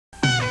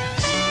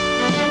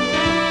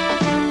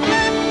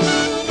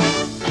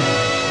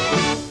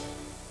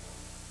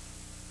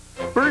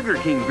Burger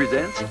King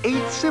presents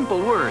 8 simple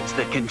words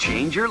that can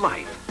change your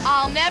life.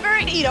 I'll never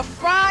eat a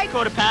fried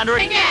quarter pounder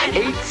again.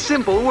 8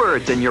 simple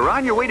words and you're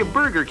on your way to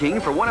Burger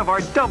King for one of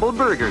our double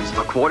burgers.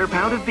 A quarter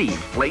pound of beef,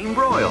 flame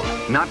broiled,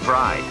 not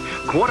fried.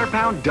 Quarter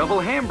pound double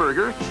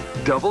hamburger,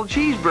 double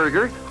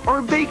cheeseburger,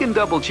 or bacon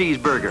double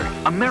cheeseburger.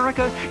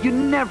 America, you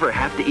never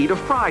have to eat a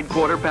fried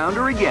quarter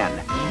pounder again.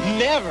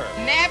 Never.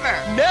 Never.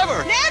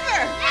 Never.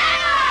 Never.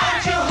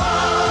 Aren't you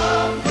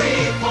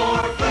hungry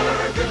for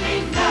Burger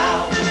King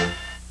now?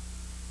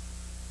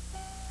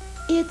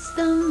 It's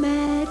the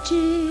magic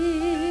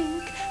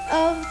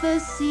of the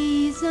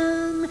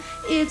season.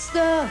 It's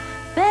the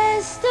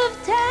best of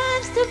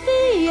times to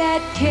be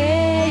at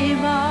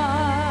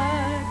K-Mart.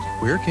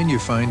 Where can you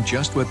find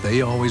just what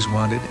they always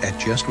wanted at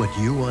just what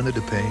you wanted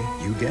to pay?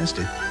 You guessed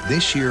it.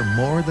 This year,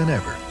 more than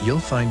ever, you'll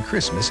find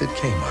Christmas at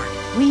K-Mart.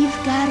 We've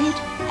got it,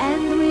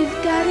 and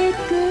we've got it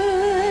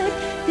good.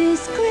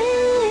 This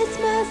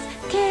Christmas,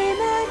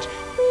 K-Mart,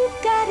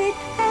 we've got it,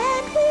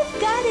 and we've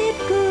got it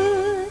good.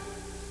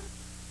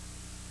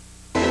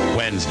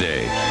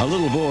 Wednesday, a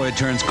little boy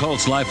turns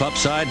Colt's life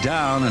upside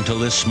down until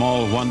this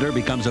small wonder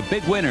becomes a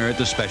big winner at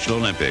the Special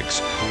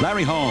Olympics.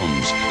 Larry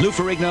Holmes, Lou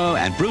Ferrigno,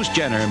 and Bruce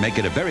Jenner make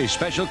it a very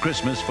special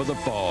Christmas for the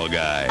fall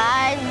guy.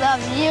 I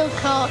love you,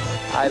 Colt.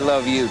 I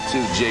love you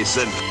too,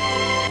 Jason.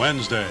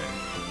 Wednesday.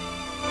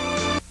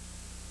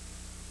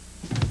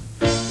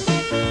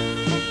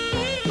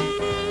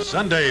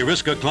 Sunday,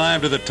 risk a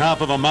climb to the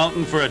top of a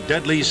mountain for a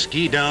deadly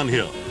ski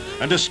downhill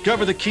and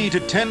discover the key to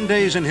 10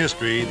 days in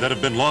history that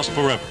have been lost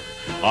forever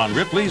on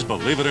Ripley's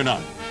Believe It or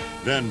Not.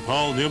 Then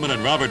Paul Newman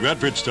and Robert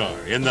Redford star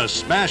in the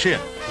smash hit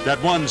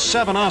that won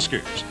 7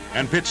 Oscars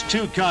and pits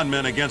 2 con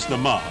men against the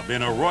mob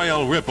in a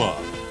royal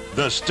ripoff,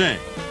 The Sting,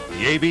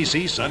 the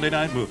ABC Sunday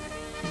night movie.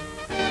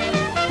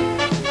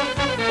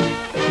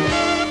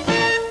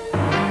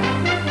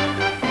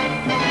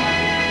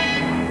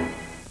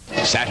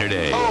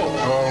 Saturday.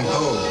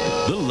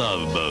 The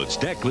Love Boat's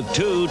decked with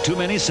 2 too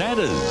many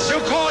Santas. You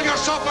call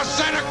yourself a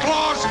Santa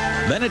Claus?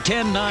 Then at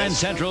 10:09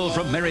 Central,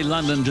 from Merry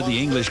London to the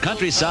English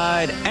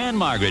countryside, Anne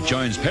Margaret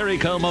joins Perry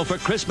Como for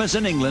Christmas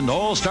in England,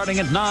 all starting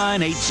at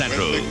 9/8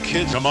 Central.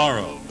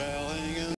 Tomorrow,